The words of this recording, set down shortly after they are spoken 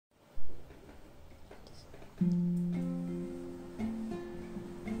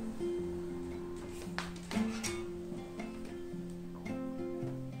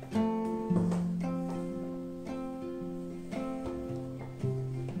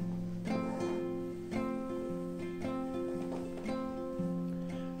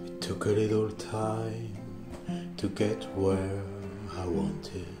Took a little time to get where I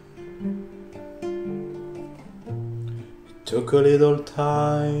wanted. It took a little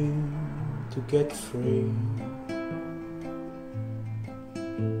time to get free.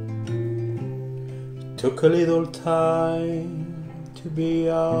 It took a little time to be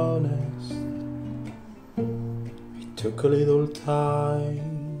honest. It took a little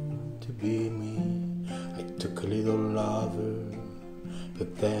time to be me. I took a little lover,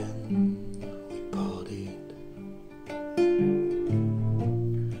 but then we parted.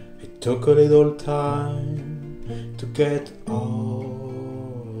 It took a little time to get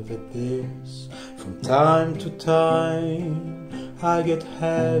over this. From time to time I get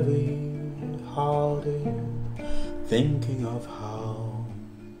heavy-hearted, thinking of how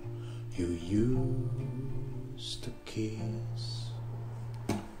you used to kiss.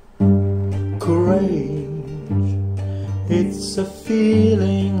 Courage, it's a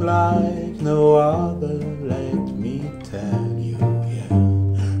feeling like no other, let me tell you, yeah.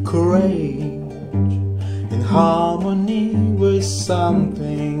 Courage, in harmony with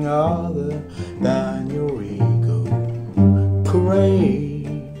something other than your ego. Courage,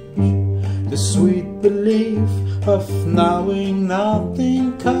 the sweet belief of knowing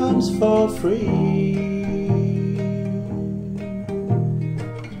nothing comes for free.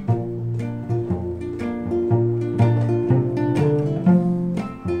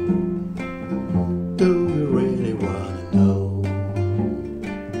 Do you really wanna know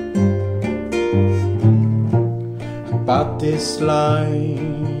about these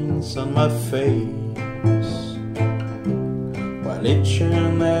lines on my face, while each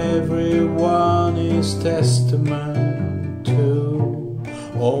and every one is testament to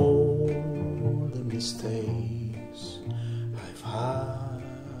all the mistakes I've had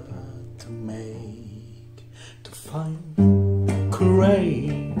to make to find courage?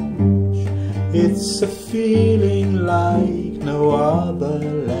 It's a feeling like no other,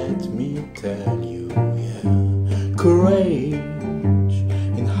 let me tell you, yeah. Courage,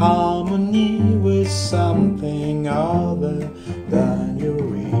 in harmony with something other than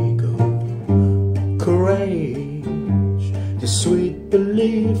your ego. Courage, the sweet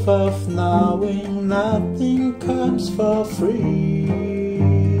belief of knowing nothing comes for free.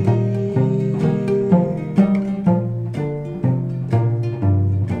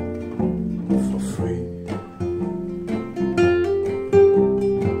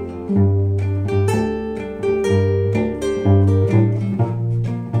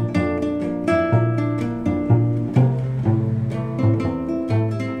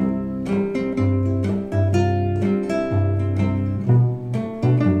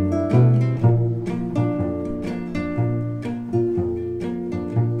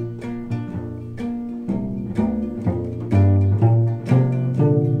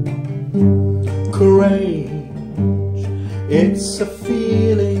 Courage, it's a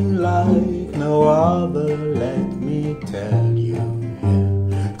feeling like no other, let me tell you,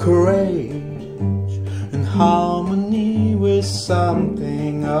 yeah. Courage, in harmony with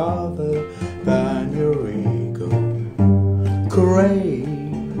something other than your ego.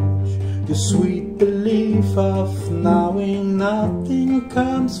 Courage, the sweet belief of knowing nothing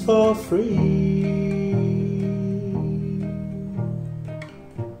comes for free.